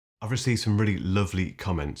I've received some really lovely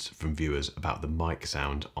comments from viewers about the mic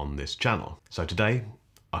sound on this channel. So today,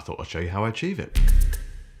 I thought I'd show you how I achieve it.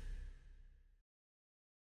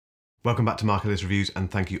 Welcome back to Ellis Reviews,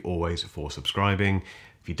 and thank you always for subscribing.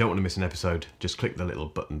 If you don't want to miss an episode, just click the little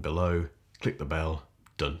button below, click the bell,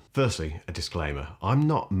 done. Firstly, a disclaimer. I'm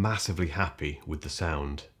not massively happy with the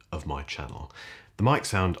sound of my channel. The mic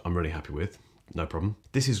sound I'm really happy with, no problem.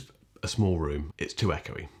 This is a small room, it's too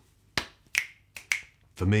echoey.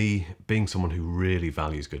 For me, being someone who really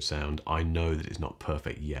values good sound, I know that it's not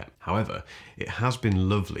perfect yet. However, it has been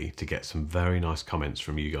lovely to get some very nice comments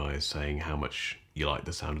from you guys saying how much you like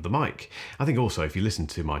the sound of the mic. I think also if you listen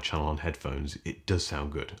to my channel on headphones, it does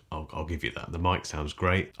sound good. I'll give you that. The mic sounds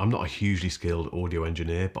great. I'm not a hugely skilled audio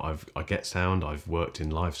engineer, but I get sound. I've worked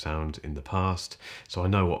in live sound in the past, so I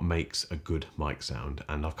know what makes a good mic sound,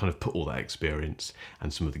 and I've kind of put all that experience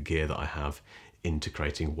and some of the gear that I have into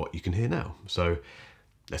creating what you can hear now. So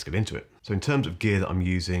let's get into it. So in terms of gear that I'm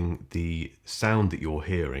using, the sound that you're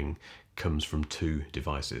hearing comes from two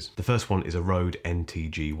devices. The first one is a Rode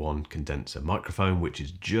NTG1 condenser microphone, which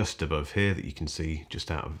is just above here that you can see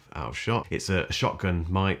just out of shot. It's a shotgun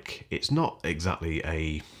mic. It's not exactly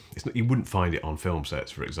you wouldn't find it on film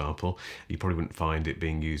sets, for example. You probably wouldn't find it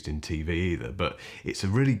being used in TV either, but it's a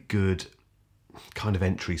really good kind of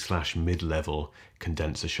entry/mid-level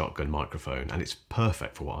condenser shotgun microphone, and it's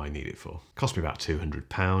perfect for what I need it for. It cost me about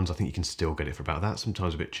 £200. I think you can still get it for about that,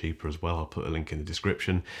 sometimes a bit cheaper as well. I'll put a link in the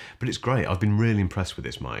description, but it's great. I've been really impressed with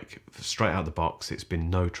this mic. Straight out of the box, it's been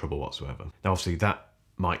no trouble whatsoever. Now obviously that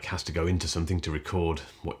mic has to go into something to record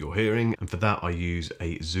what you're hearing, and for that I use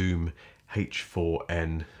a Zoom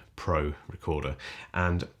H4n Pro recorder,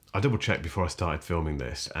 and I double checked before I started filming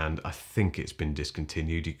this, and I think it's been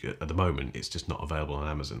discontinued. At the moment, it's just not available on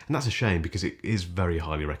Amazon. And that's a shame because it is very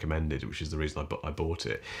highly recommended, which is the reason I bought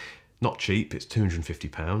it. Not cheap, it's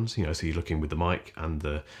 £250, you know, so you're looking with the mic and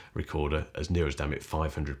the recorder as near as damn it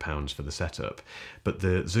 £500 for the setup. But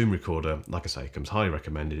the Zoom recorder, like I say, comes highly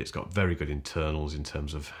recommended. It's got very good internals in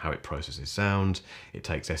terms of how it processes sound. It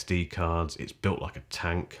takes SD cards, it's built like a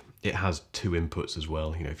tank. It has two inputs as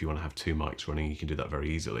well. You know, if you want to have two mics running, you can do that very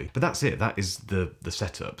easily. But that's it, that is the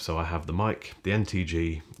setup. So I have the mic, the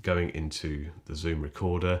NTG going into the Zoom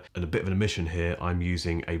recorder, and a bit of an omission here, I'm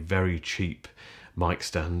using a very cheap mic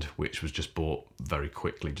stand, which was just bought very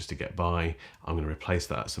quickly just to get by. I'm going to replace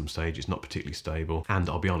that at some stage. It's not particularly stable. And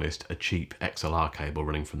I'll be honest, a cheap XLR cable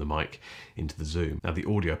running from the mic into the Zoom. Now the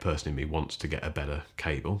audio person in me wants to get a better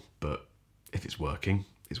cable, but if it's working,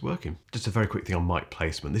 it's working. Just a very quick thing on mic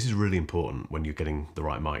placement. This is really important when you're getting the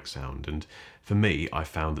right mic sound. And for me, I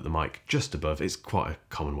found that the mic just above, it's quite a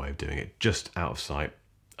common way of doing it, just out of sight,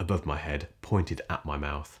 above my head, pointed at my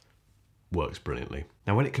mouth, works brilliantly.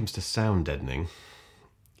 Now when it comes to sound deadening,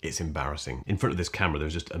 it's embarrassing. In front of this camera,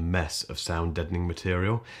 there's just a mess of sound deadening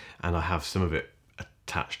material, and I have some of it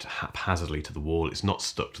attached haphazardly to the wall. It's not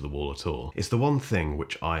stuck to the wall at all. It's the one thing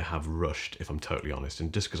which I have rushed, if I'm totally honest,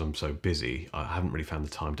 and just because I'm so busy, I haven't really found the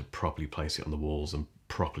time to properly place it on the walls and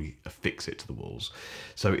properly affix it to the walls.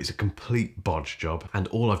 So it's a complete bodge job, and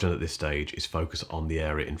all I've done at this stage is focus on the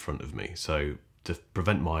area in front of me. So to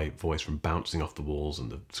prevent my voice from bouncing off the walls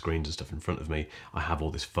and the screens and stuff in front of me, I have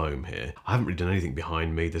all this foam here. I haven't really done anything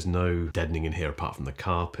behind me. There's no deadening in here apart from the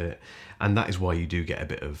carpet, and that is why you do get a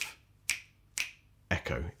bit of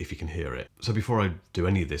echo if you can hear it. So before I do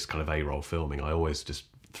any of this kind of A-roll filming, I always just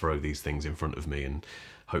throw these things in front of me and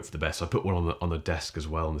hope for the best. I put one on the desk as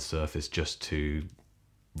well on the surface just to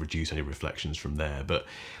reduce any reflections from there, but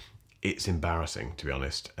it's embarrassing, to be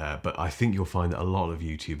honest. But I think you'll find that a lot of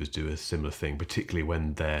YouTubers do a similar thing, particularly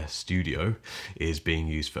when their studio is being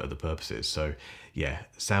used for other purposes. So yeah,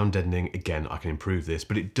 sound deadening, again, I can improve this,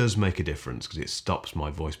 but it does make a difference because it stops my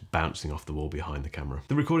voice bouncing off the wall behind the camera.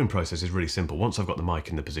 The recording process is really simple. Once I've got the mic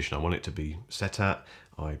in the position I want it to be set at,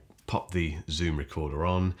 I pop the Zoom recorder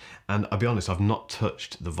on, and I'll be honest, I've not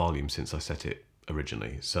touched the volume since I set it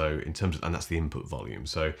originally. So in terms of, and that's the input volume.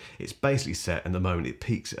 So it's basically set, and at the moment it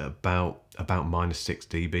peaks at about -6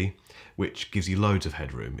 dB, which gives you loads of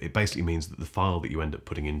headroom. It basically means that the file that you end up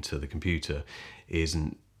putting into the computer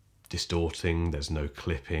isn't distorting, there's no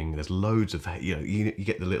clipping, there's loads of, you know, you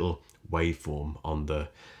get the little waveform on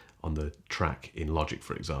the track in Logic,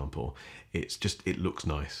 for example. It's just, it looks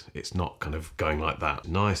nice. It's not kind of going like that.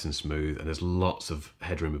 Nice and smooth, and there's lots of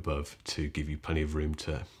headroom above to give you plenty of room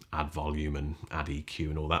to add volume and add EQ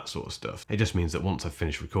and all that sort of stuff. It just means that once I've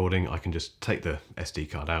finished recording, I can just take the SD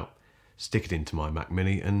card out, stick it into my Mac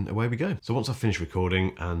Mini, and away we go. So once I've finished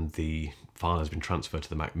recording and the file has been transferred to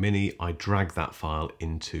the Mac Mini, I drag that file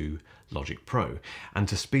into Logic Pro. And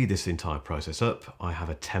to speed this entire process up, I have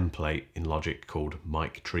a template in Logic called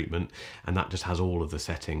Mic Treatment, and that just has all of the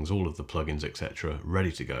settings, all of the plugins, etc.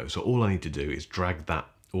 ready to go. So all I need to do is drag that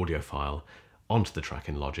audio file onto the track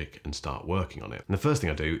in Logic and start working on it. And the first thing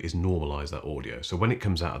I do is normalize that audio. So when it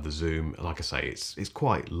comes out of the Zoom, like I say, it's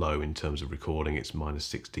quite low in terms of recording. It's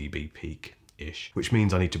 -6 dB peak-ish, which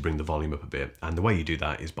means I need to bring the volume up a bit. And the way you do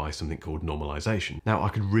that is by something called normalization. Now, I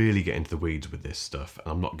could really get into the weeds with this stuff,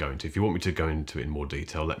 and I'm not going to. If you want me to go into it in more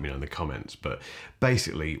detail, let me know in the comments. But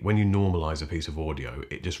basically, when you normalize a piece of audio,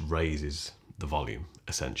 it just raises the volume,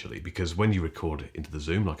 essentially, because when you record into the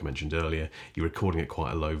Zoom, like I mentioned earlier, you're recording at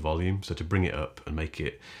quite a low volume. So to bring it up and make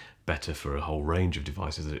it better for a whole range of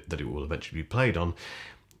devices that it will eventually be played on,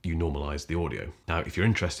 you normalize the audio. Now, if you're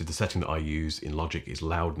interested, the setting that I use in Logic is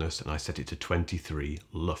loudness, and I set it to 23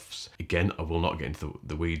 LUFS. Again, I will not get into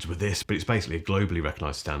the weeds with this, but it's basically a globally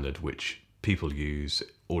recognized standard which people use,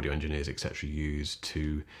 audio engineers, etc. use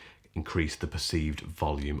to increase the perceived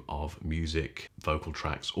volume of music, vocal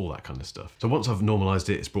tracks, all that kind of stuff. So once I've normalized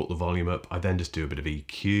it, it's brought the volume up, I then just do a bit of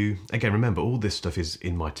EQ. Again, remember, all this stuff is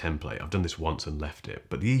in my template. I've done this once and left it,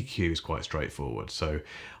 but the EQ is quite straightforward. So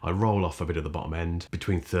I roll off a bit of the bottom end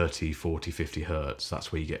between 30, 40, 50 hertz.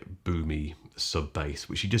 That's where you get boomy sub bass,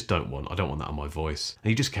 which you just don't want. I don't want that on my voice.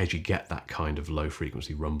 And you just occasionally get that kind of low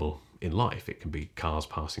frequency rumble in life. It can be cars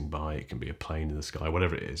passing by, it can be a plane in the sky,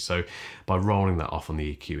 whatever it is. So by rolling that off on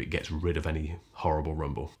the EQ, it gets rid of any horrible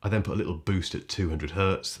rumble. I then put a little boost at 200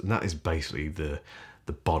 hertz, and that is basically the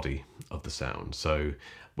body of the sound. So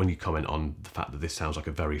when you comment on the fact that this sounds like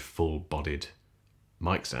a very full-bodied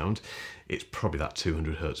mic sound, it's probably that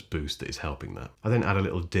 200 hertz boost that is helping that. I then add a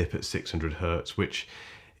little dip at 600 hertz, which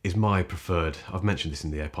is my preferred. I've mentioned this in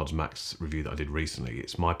the AirPods Max review that I did recently.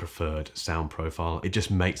 It's my preferred sound profile. It just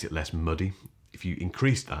makes it less muddy. If you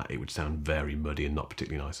increase that, it would sound very muddy and not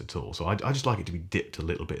particularly nice at all. So I just like it to be dipped a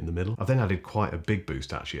little bit in the middle. I've then added quite a big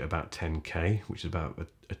boost, actually, at about 10K, which is about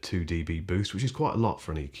a 2 dB boost, which is quite a lot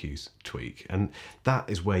for an EQ tweak. And that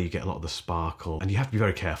is where you get a lot of the sparkle. And you have to be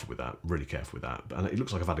very careful with that, really careful with that. And it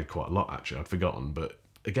looks like I've added quite a lot, actually. I'd forgotten, but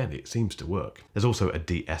again, it seems to work. There's also a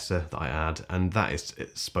de-esser that I add, and that is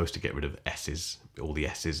supposed to get rid of S's, all the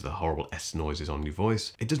S's, the horrible S noises on your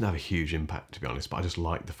voice. It doesn't have a huge impact, to be honest, but I just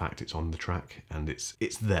like the fact it's on the track and it's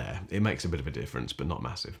there. It makes a bit of a difference, but not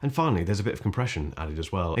massive. And finally, there's a bit of compression added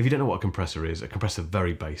as well. If you don't know what a compressor is, a compressor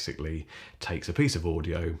very basically takes a piece of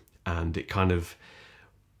audio and it kind of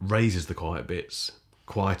raises the quiet bits,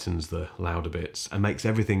 quietens the louder bits, and makes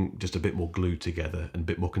everything just a bit more glued together and a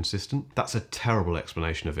bit more consistent. That's a terrible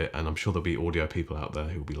explanation of it, and I'm sure there'll be audio people out there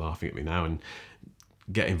who will be laughing at me now and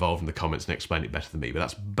get involved in the comments and explain it better than me, but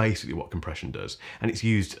that's basically what compression does. And it's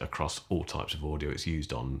used across all types of audio. It's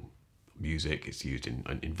used on music, it's used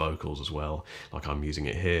in vocals as well, like I'm using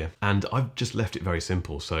it here. And I've just left it very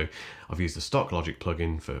simple. So I've used the stock Logic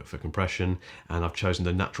plugin for compression, and I've chosen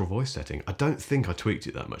the natural voice setting. I don't think I tweaked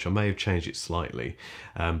it that much. I may have changed it slightly,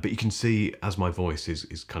 but you can see as my voice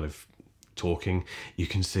is kind of talking, you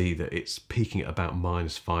can see that it's peaking at about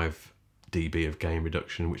 -5 dB of gain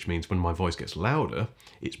reduction, which means when my voice gets louder,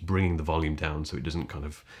 it's bringing the volume down so it doesn't kind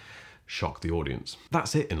of shock the audience.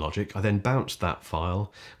 That's it in Logic. I then bounce that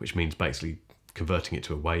file, which means basically converting it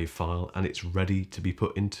to a WAV file, and it's ready to be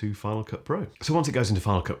put into Final Cut Pro. So once it goes into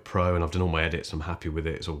Final Cut Pro and I've done all my edits, I'm happy with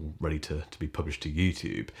it, it's all ready to be published to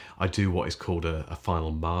YouTube, I do what is called a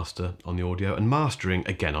final master on the audio. And mastering,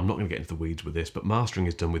 again, I'm not going to get into the weeds with this, but mastering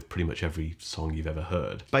is done with pretty much every song you've ever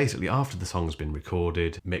heard. Basically, after the song's been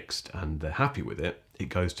recorded, mixed, and they're happy with it, it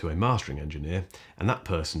goes to a mastering engineer, and that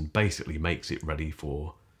person basically makes it ready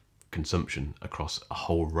for consumption across a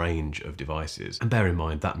whole range of devices. And bear in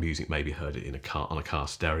mind that music may be heard in a car, on a car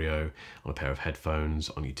stereo, on a pair of headphones,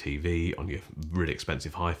 on your TV, on your really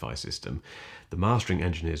expensive hi-fi system. The mastering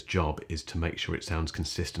engineer's job is to make sure it sounds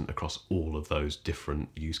consistent across all of those different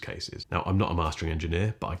use cases. Now, I'm not a mastering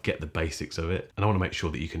engineer, but I get the basics of it, and I want to make sure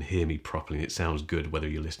that you can hear me properly and it sounds good whether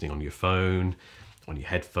you're listening on your phone, on your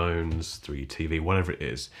headphones, through your TV, whatever it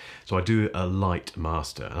is. So I do a light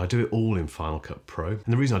master, and I do it all in Final Cut Pro. And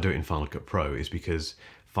the reason I do it in Final Cut Pro is because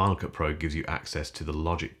Final Cut Pro gives you access to the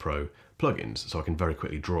Logic Pro plugins, so I can very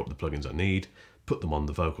quickly draw up the plugins I need, put them on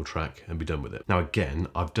the vocal track, and be done with it. Now again,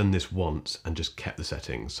 I've done this once and just kept the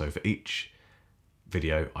settings. So for each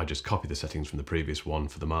video, I just copy the settings from the previous one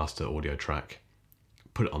for the master audio track,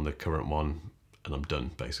 put it on the current one, and I'm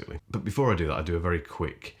done, basically. But before I do that, I do a very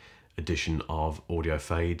quick addition of audio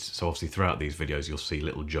fades. So obviously throughout these videos you'll see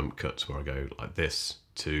little jump cuts where I go like this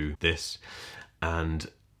to this, and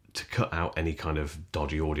to cut out any kind of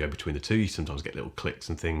dodgy audio between the two. You sometimes get little clicks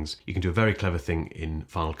and things. You can do a very clever thing in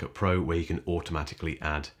Final Cut Pro where you can automatically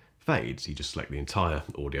add fades. You just select the entire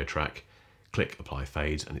audio track, click apply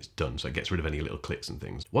fades, and it's done. So it gets rid of any little clicks and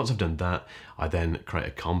things. Once I've done that, I then create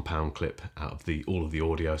a compound clip out of all of the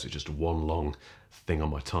audio. So it's just one long thing on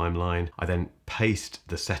my timeline. I then paste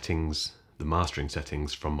the settings, the mastering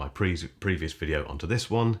settings from my previous video onto this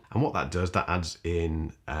one. And what that does, that adds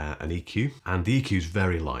in an EQ, and the EQ is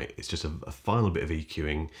very light. It's just a final bit of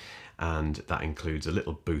EQing, and that includes a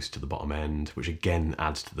little boost to the bottom end, which again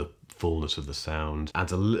adds to the fullness of the sound,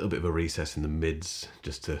 adds a little bit of a recess in the mids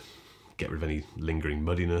just to get rid of any lingering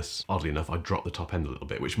muddiness. Oddly enough, I dropped the top end a little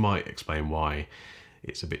bit, which might explain why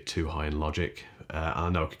it's a bit too high in Logic. I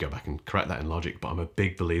know I could go back and correct that in Logic, but I'm a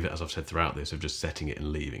big believer, as I've said throughout this, of just setting it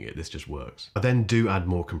and leaving it. This just works. I then do add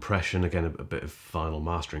more compression, again, a bit of final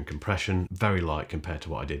mastering compression, very light compared to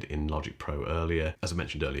what I did in Logic Pro earlier. As I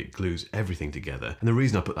mentioned earlier, it glues everything together. And the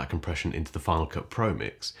reason I put that compression into the Final Cut Pro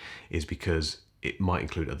mix is because it might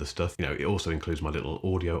include other stuff. You know, it also includes my little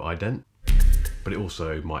audio ident, but it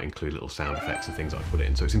also might include little sound effects and things I put it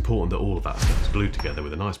in. So it's important that all of that stuff is glued together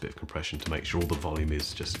with a nice bit of compression to make sure all the volume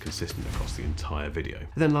is just consistent across the entire video. And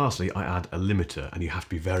then lastly, I add a limiter, and you have to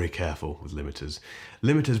be very careful with limiters.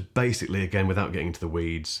 Limiters basically, again, without getting into the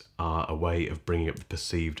weeds, are a way of bringing up the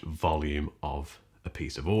perceived volume of a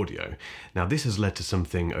piece of audio. Now, this has led to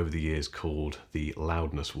something over the years called the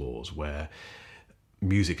loudness wars, where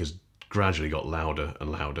music has gradually got louder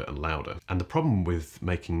and louder and louder. And the problem with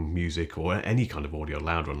making music or any kind of audio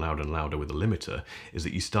louder and louder and louder with a limiter is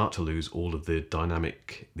that you start to lose all of the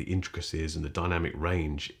intricacies and the dynamic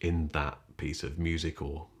range in that piece of music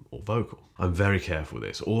or vocal. I'm very careful with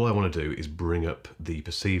this. All I want to do is bring up the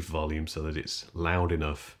perceived volume so that it's loud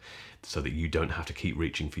enough so that you don't have to keep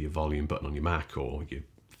reaching for your volume button on your Mac or your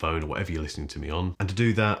phone or whatever you're listening to me on. And to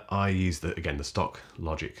do that, I use the stock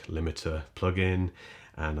Logic limiter plugin,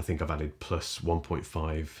 and I think I've added plus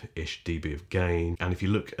 1.5-ish dB of gain. And if you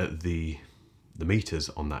look at the meters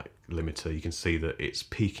on that limiter, you can see that it's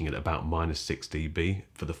peaking at about -6 dB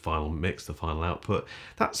for the final mix, the final output.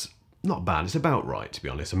 That's not bad, it's about right, to be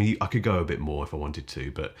honest. I mean, I could go a bit more if I wanted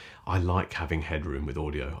to, but I like having headroom with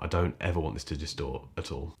audio. I don't ever want this to distort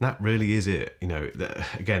at all. That really is it. You know,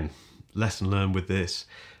 again, lesson learned with this.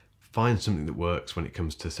 Find something that works when it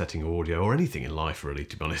comes to setting audio, or anything in life really,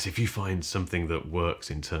 to be honest. If you find something that works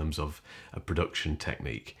in terms of a production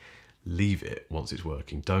technique, leave it once it's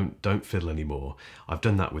working. Don't fiddle anymore. I've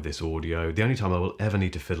done that with this audio. The only time I will ever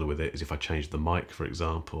need to fiddle with it is if I change the mic, for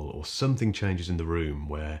example, or something changes in the room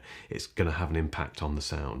where it's going to have an impact on the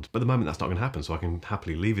sound. But at the moment that's not going to happen, so I can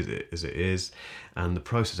happily leave it as it is. And the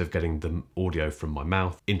process of getting the audio from my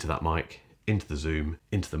mouth into that mic, into the Zoom,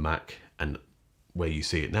 into the Mac, and where you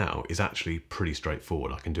see it now is actually pretty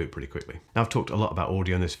straightforward. I can do it pretty quickly. Now, I've talked a lot about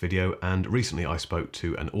audio in this video, and recently I spoke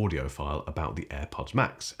to an audiophile about the AirPods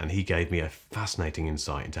Max, and he gave me a fascinating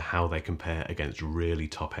insight into how they compare against really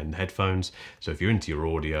top-end headphones. So if you're into your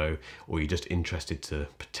audio, or you're just interested to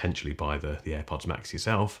potentially buy the AirPods Max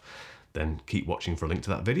yourself, then keep watching for a link to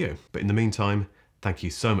that video. But in the meantime, thank you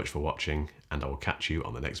so much for watching, and I will catch you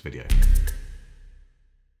on the next video.